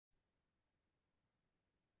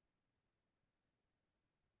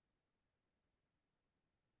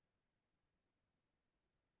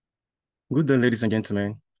Good day, ladies and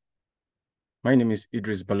gentlemen. My name is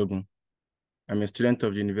Idris Balogun. I'm a student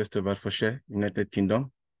of the University of Hertfordshire, United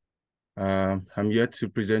Kingdom. I'm here to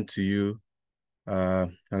present to you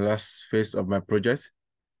the last phase of my project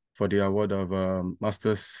for the award of a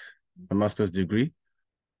master's degree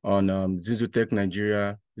on Zinsutech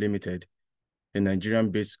Nigeria Ltd, a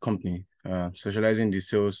Nigerian-based company specializing in the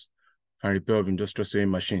sales and repair of industrial sewing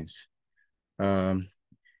machines. In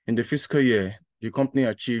the fiscal year, the company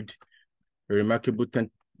achieved a remarkable 10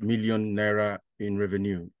 million naira in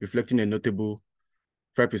revenue, reflecting a notable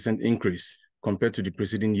 5% increase compared to the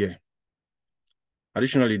preceding year.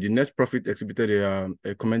 Additionally, the net profit exhibited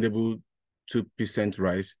a commendable 2%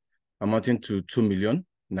 rise, amounting to 2 million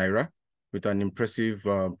naira, with an impressive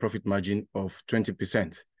profit margin of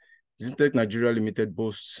 20%. Zinsutech Nigeria Ltd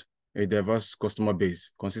boasts a diverse customer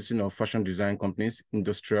base consisting of fashion design companies,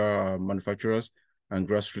 industrial manufacturers, and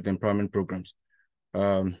grassroots empowerment programs.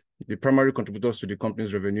 The primary contributors to the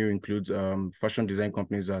company's revenue includes fashion design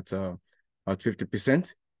companies at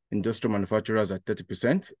 50%, industrial manufacturers at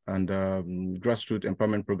 30%, and grassroots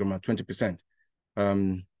empowerment program at 20%.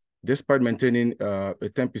 Despite maintaining a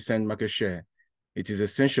 10% market share, it is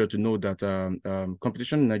essential to know that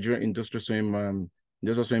competition in Nigerian industrial sewing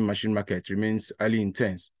machine market remains highly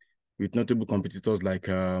intense, with notable competitors like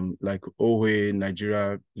Ohe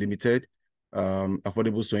Nigeria Limited,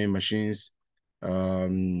 Affordable Sewing Machines,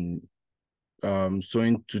 Sewing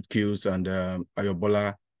Tooth Kills, and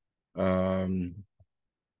Ayobola, and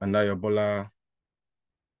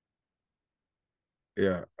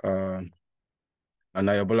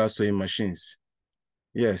Ayobola Sewing Machines.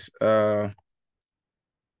 Yes. The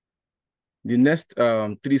next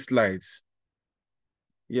 3 slides.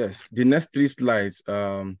 Yes, the next 3 slides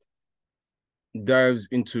dives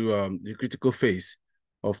into the critical phase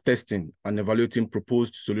of testing and evaluating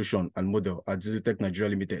proposed solution and model at Zinsutech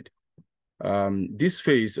Nigeria Ltd. This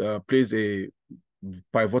phase plays a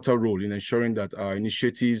pivotal role in ensuring that our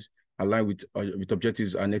initiatives align with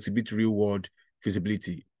objectives and exhibit real-world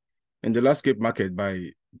feasibility. In the landscape marked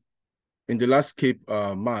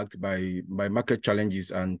by market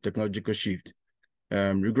challenges and technological shift,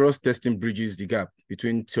 rigorous testing bridges the gap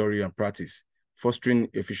between theory and practice, fostering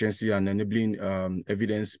efficiency and enabling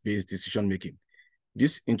evidence-based decision-making.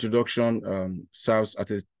 This introduction serves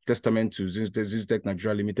as a testament to Zinsutech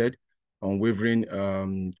Nigeria Ltd. Unwavering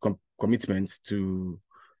commitment to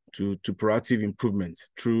proactive improvement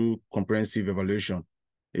through comprehensive evaluation,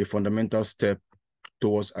 a fundamental step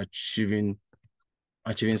towards achieving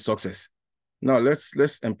success. Now let's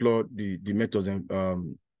employ the methods and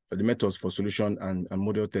the methods for solution and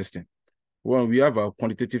model testing. Well, we have our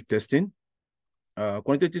quantitative testing.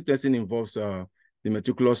 Quantitative testing involves the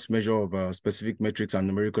meticulous measure of specific metrics and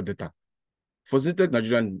numerical data. For Zinsutech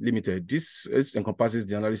Nigeria Ltd, this encompasses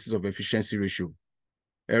the analysis of efficiency ratio,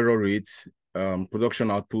 error rates,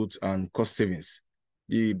 production output, and cost savings.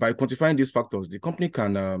 By quantifying these factors, the company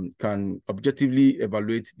can objectively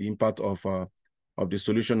evaluate the impact of the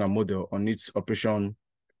solution and model on its operation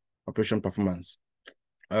performance.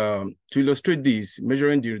 To illustrate this,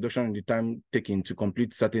 measuring the reduction in the time taken to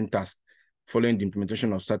complete certain tasks following the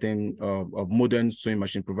implementation of certain of modern sewing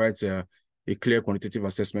machine provides a clear quantitative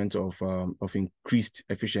assessment of increased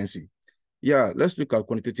efficiency. Yeah, let's look at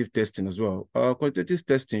quantitative testing as well. Quantitative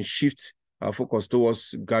testing shifts our focus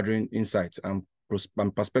towards gathering insights and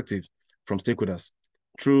perspectives from stakeholders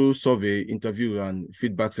through survey, interview, and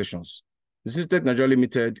feedback sessions. Zinsutech Nigeria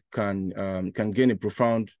Ltd can gain a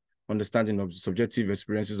profound understanding of the subjective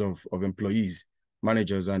experiences of employees,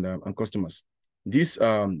 managers, and customers. This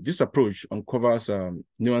approach uncovers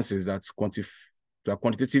nuances that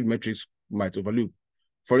quantitative metrics might overlook.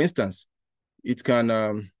 For instance, it can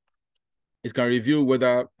reveal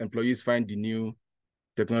whether employees find the new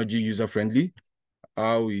technology user-friendly,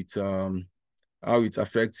 how it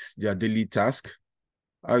affects their daily task,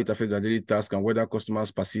 and whether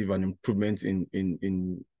customers perceive an improvement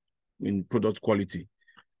in product quality.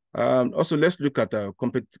 Also, let's look at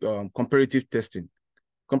comparative testing.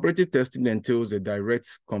 Comparative testing entails a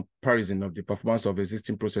direct comparison of the performance of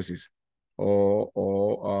existing processes or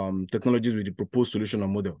technologies with the proposed solution or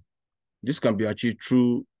model. This can be achieved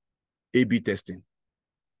through A/B testing.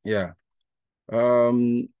 Yeah.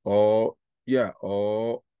 Or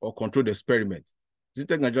controlled experiment.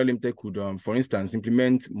 Zinsutech Nigeria Ltd could, for instance,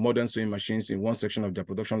 implement modern sewing machines in one section of their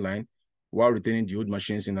production line while retaining the old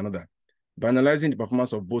machines in another. By analyzing the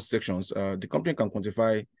performance of both sections, the company can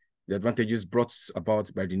quantify the advantages brought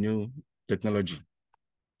about by the new technology.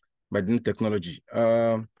 Let's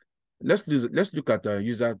look at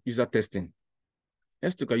user testing.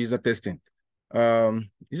 Let's look at user testing.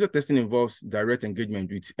 User testing involves direct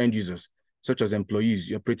engagement with end users such as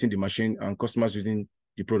employees operating the machine and customers using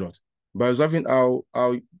the product. By observing how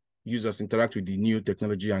users interact with the new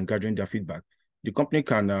technology and gathering their feedback, the company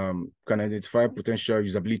can identify potential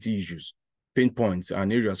usability issues, pain points,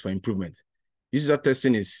 and areas for improvement. User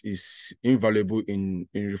testing is invaluable in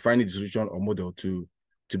refining the solution or model to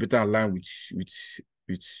better align with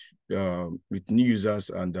new users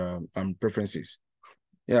and preferences.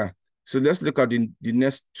 Yeah. So let's look at the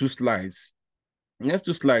next two slides. The next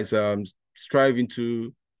two slides strive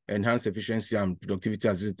into enhance efficiency and productivity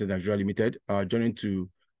as Zinsutech Nig Ltd. Our journey to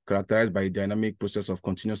characterized by a dynamic process of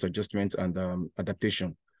continuous adjustment and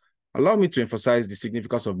adaptation. Allow me to emphasize the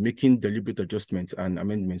significance of making deliberate adjustments and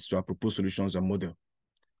amendments to our proposed solutions and model.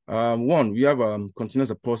 One, we have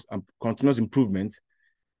continuous improvement.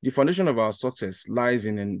 The foundation of our success lies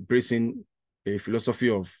in embracing a philosophy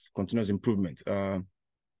of continuous improvement.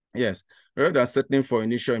 Yes, rather than settling for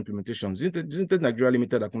initial implementation, Zinsutech Nig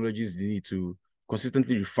Ltd. Acknowledges the need to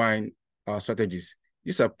consistently refine our strategies.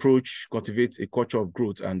 This approach cultivates a culture of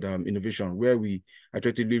growth and innovation, where we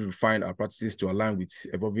iteratively refine our practices to align with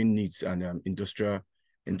evolving needs and industrial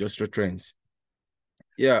trends.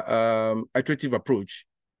 Yeah, iterative approach.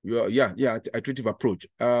 Iterative approach.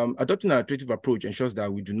 Adopting an iterative approach ensures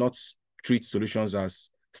that we do not treat solutions as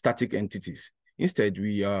static entities. Instead,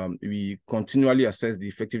 we continually assess the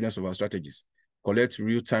effectiveness of our strategies, collect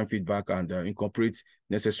real-time feedback, and incorporate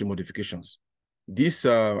necessary modifications. This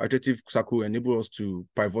iterative cycle enables us to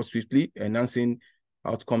pivot swiftly, enhancing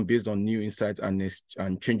outcome based on new insights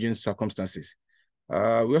and changing circumstances. We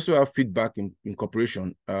also have feedback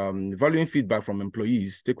incorporation. Valuing feedback from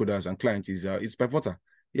employees, stakeholders, and clients is pivotal.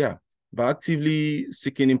 Yeah, by actively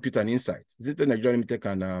seeking input and insights, Zinsutech Nig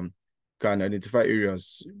Ltd. Can identify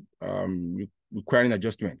areas requiring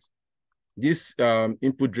adjustments. This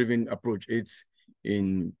input-driven approach aids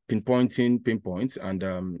in pinpointing pain points and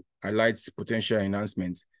highlights potential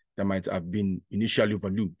enhancements that might have been initially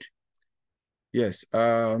overlooked. Yes.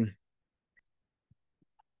 Going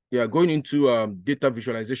into data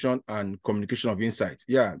visualization and communication of insight.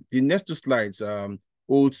 Yeah, the next two slides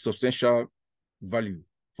hold substantial value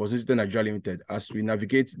for Zinsutech Nig Ltd. as we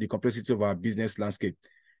navigate the complexity of our business landscape.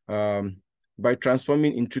 By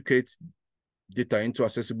transforming intricate data into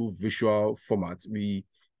accessible visual formats, we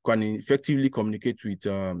can effectively communicate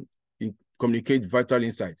vital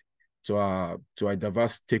insight to our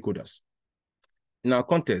diverse stakeholders. In our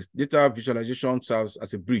context, data visualization serves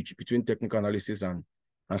as a bridge between technical analysis and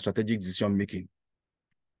strategic decision making.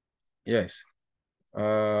 Yes.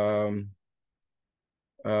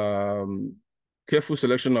 Careful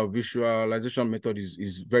selection of visualization method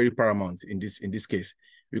is very paramount in this case.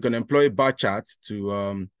 We can employ bar charts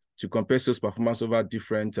to compare sales performance over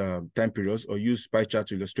different time periods, or use pie chart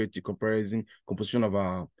to illustrate the composition of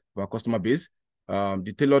our customer base.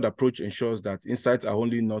 The tailored approach ensures that insights are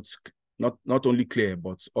not only clear,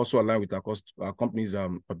 but also aligned with our company's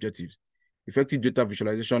objectives. Effective data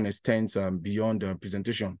visualization extends beyond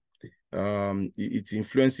presentation. It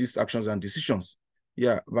influences actions and decisions.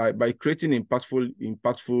 Yeah, by creating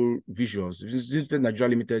impactful visuals, Zinsutech Nig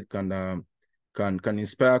Ltd. can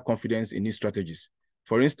inspire confidence in its strategies.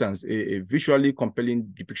 For instance, a visually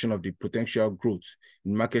compelling depiction of the potential growth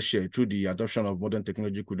in market share through the adoption of modern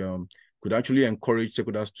technology could actually encourage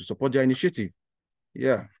stakeholders to support their initiative.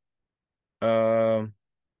 Yeah.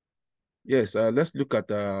 Yes. Let's look at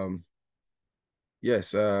the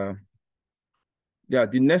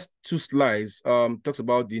next two slides talks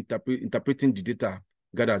about the interpreting the data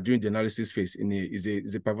gathered during the analysis phase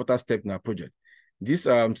is a pivotal step in our project. This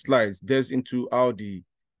slides delves into how the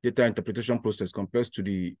data interpretation process compares to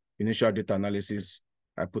the initial data analysis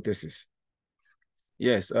hypothesis.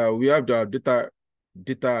 Yes, we have the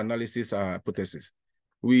data analysis hypothesis.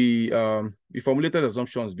 We formulated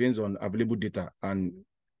assumptions based on available data and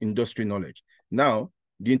industry knowledge. Now,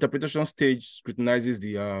 the interpretation stage scrutinizes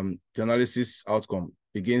the analysis outcome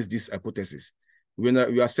against this hypothesis. We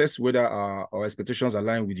assess whether our expectations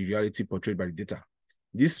align with the reality portrayed by the data.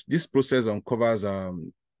 This process uncovers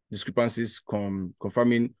discrepancies,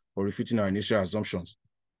 confirming or refuting our initial assumptions.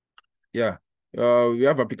 Yeah, we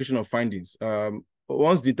have application of findings.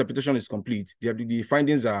 Once the interpretation is complete, the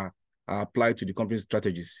findings are applied to the company's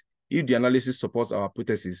strategies. If the analysis supports our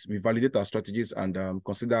hypothesis, we validate our strategies and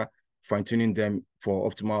consider fine-tuning them for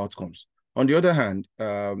optimal outcomes. On the other hand,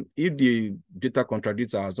 if the data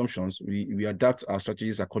contradicts our assumptions, we adapt our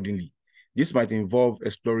strategies accordingly. This might involve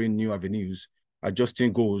exploring new avenues,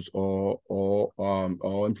 adjusting goals, or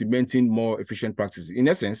implementing more efficient practices. In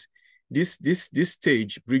essence, this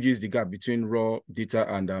stage bridges the gap between raw data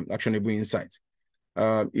and actionable insights.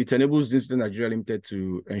 It enables Zinsutech Nig Ltd.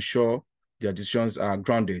 to ensure their decisions are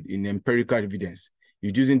grounded in empirical evidence,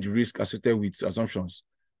 reducing the risk associated with assumptions.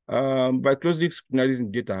 By closely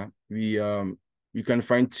scrutinizing data, we can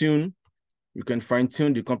fine-tune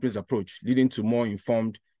the company's approach, leading to more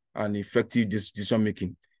informed and effective decision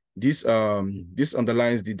making. This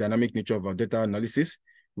underlines the dynamic nature of our data analysis,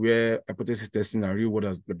 where hypothesis testing and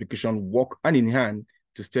real-world application work hand in hand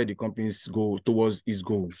to steer the company's goal towards its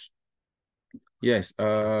goals. Yes.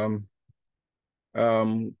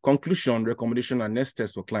 Conclusion, recommendation, and next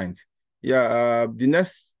steps for clients. Yeah. The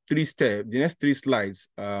next three slides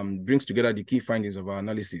brings together the key findings of our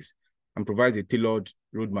analysis and provides a tailored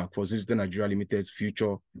roadmap for Zinsutech Nigeria Limited's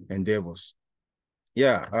future endeavors.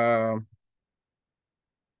 Yeah.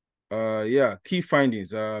 Key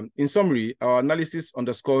findings. In summary, our analysis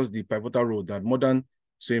underscores the pivotal role that modern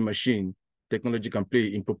sewing machine technology can play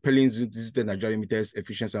in propelling Zinsutech Nigeria Limited's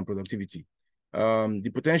efficiency and productivity.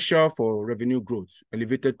 The potential for revenue growth,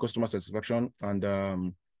 elevated customer satisfaction,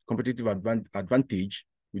 and competitive advantage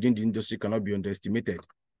within the industry cannot be underestimated.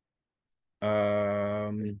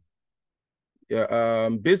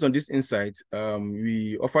 Based on this insight,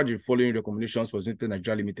 we offer the following recommendations for Zinsutech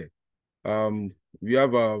Nigeria Limited. We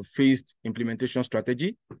have a phased implementation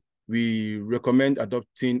strategy. We recommend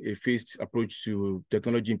adopting a phased approach to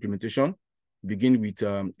technology implementation. Begin with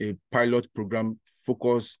a pilot program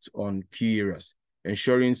focused on key areas,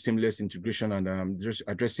 ensuring seamless integration and just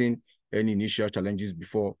addressing any initial challenges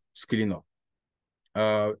before scaling up.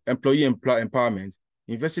 Employee empowerment,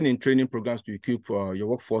 investing in training programs to equip your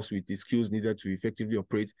workforce with the skills needed to effectively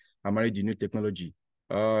operate and manage the new technology.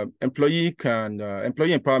 Employee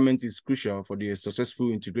empowerment is crucial for the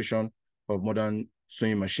successful integration of modern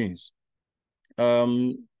sewing machines.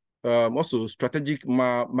 Also, strategic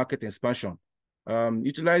market expansion.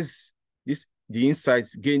 Utilize the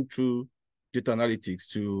insights gained through data analytics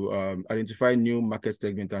to identify new market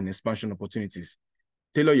segments and expansion opportunities.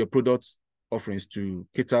 Tailor your product offerings to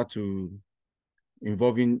cater to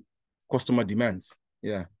involving customer demands.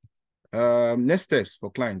 Yeah. Next steps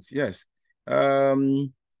for clients. Yes.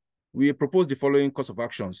 We propose the following course of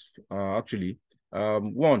actions, actually.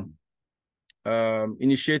 One,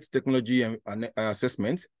 initiate technology and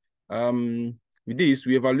assessment. With this,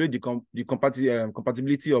 we evaluate the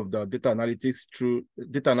compatibility of the data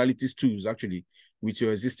analytics tools, actually, with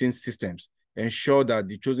your existing systems. Ensure that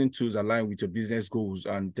the chosen tools align with your business goals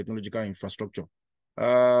and technological infrastructure.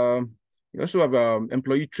 We also have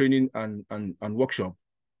employee training and workshop.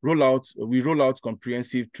 We roll out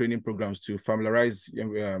comprehensive training programs to familiarize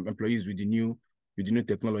employees with the new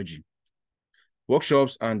technology.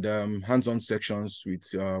 Workshops and hands-on sections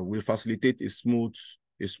will facilitate a smooth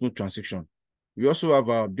transition. We also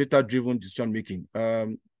have data-driven decision-making.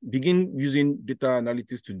 Begin using data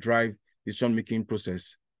analytics to drive decision-making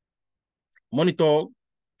process. Monitor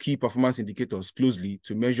key performance indicators closely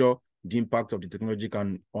to measure the impact of the technology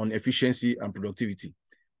on efficiency and productivity.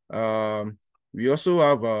 We also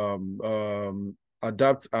have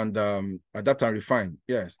adapt and refine.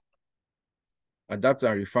 Yes, adapt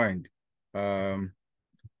and refine.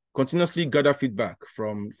 Continuously gather feedback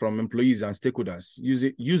from employees and stakeholders.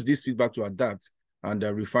 Use this feedback to adapt and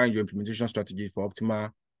refine your implementation strategy for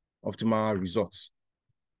optimal results.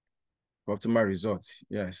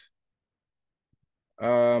 Yes.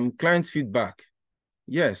 Client feedback.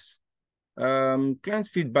 Yes. Client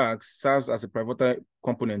feedback serves as a pivotal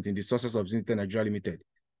component in the success of Zinsutech Nigeria Limited.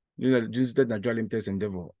 Zinsutech Nigeria Limited's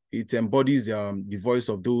endeavor. It embodies the voice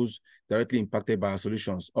of those directly impacted by our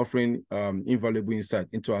solutions, offering invaluable insight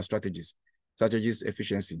into our strategies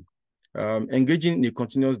efficiency. Engaging in a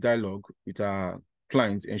continuous dialogue with our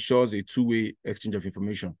clients ensures a two-way exchange of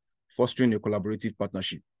information, fostering a collaborative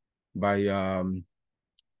partnership. By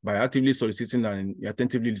actively soliciting and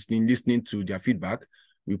attentively listening to their feedback,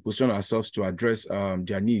 we position ourselves to address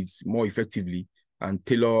their needs more effectively and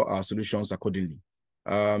tailor our solutions accordingly.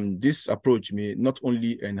 This approach may not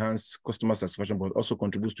only enhance customer satisfaction, but also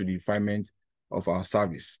contributes to the refinement of our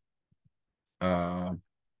service.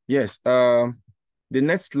 Yes. The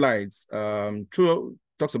next slides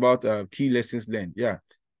talks about key lessons learned. Yeah.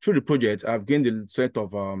 Through the project, I've gained a set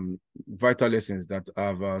of vital lessons that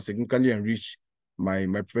have significantly enriched my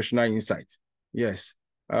professional insight. Yes.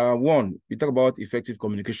 One, we talk about effective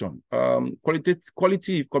communication.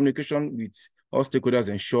 Quality communication with all stakeholders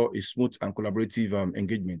ensure a smooth and collaborative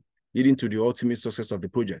engagement, leading to the ultimate success of the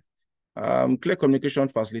project. Clear communication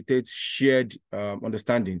facilitates shared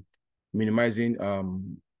understanding, minimizing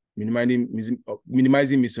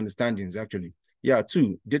misunderstandings, actually. Yeah,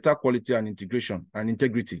 two, data quality and integration and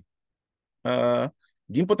integrity. The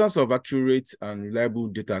importance of accurate and reliable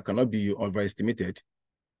data cannot be overstated.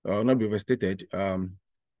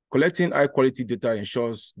 Collecting high-quality data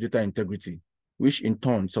ensures data integrity, which in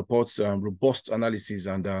turn supports robust analysis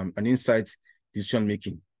and insight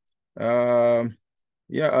decision-making.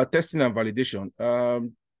 Testing and validation.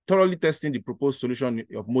 Thoroughly testing the proposed solution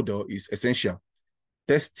of model is essential.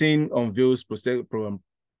 Testing unveils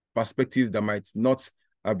perspectives that might not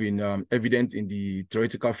have been evident in the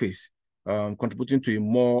theoretical phase, contributing to a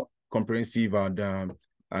more comprehensive and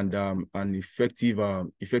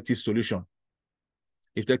effective solution.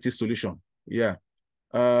 Yeah.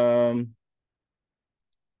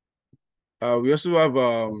 We also have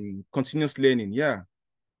continuous learning. Yeah.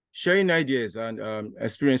 Sharing ideas and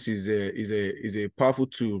experiences is a powerful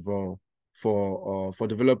tool for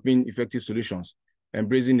developing effective solutions.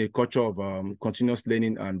 Embracing a culture of continuous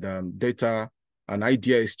learning and data and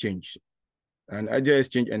idea exchange. And idea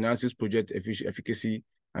exchange enhances project efficacy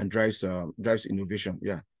and drives innovation.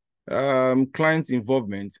 Yeah. Client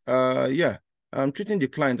involvement. Treating the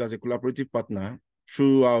client as a collaborative partner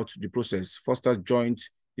throughout the process fosters joint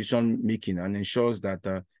decision making and ensures that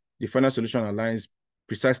the final solution aligns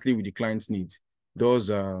precisely with the client's needs, thus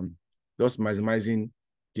maximizing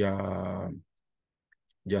their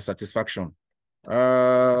satisfaction.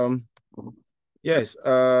 Yes.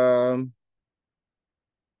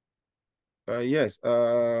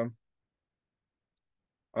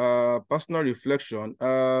 Personal reflection.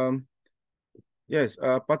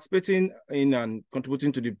 Participating in and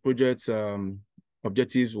contributing to the project's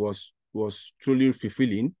objectives was truly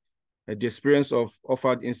fulfilling. The experience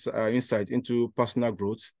offered insight into personal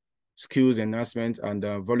growth, skills enhancement, and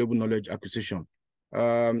valuable knowledge acquisition.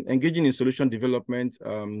 Engaging in solution development,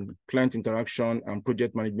 client interaction, and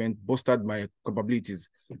project management bolstered my capabilities.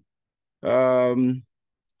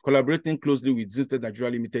 Collaborating closely with Zinsutech Nig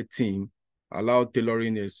Ltd team allowed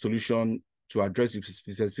tailoring a solution to address the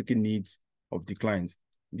specific needs of the clients.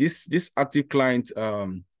 This active client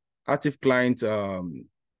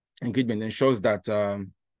engagement ensures that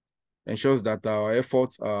our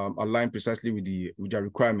efforts align precisely with their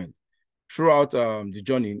requirement. Throughout the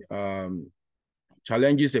journey,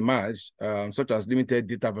 challenges emerged, such as limited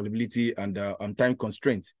data availability and time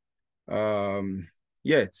constraints.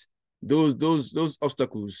 Yet, those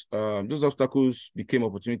obstacles became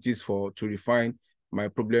opportunities to refine my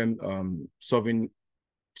problem solving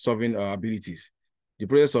abilities. The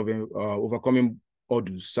process of overcoming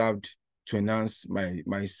hurdles served to enhance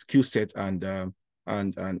my skill set and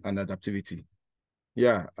adaptivity.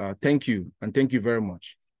 Yeah, thank you, and thank you very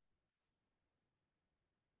much.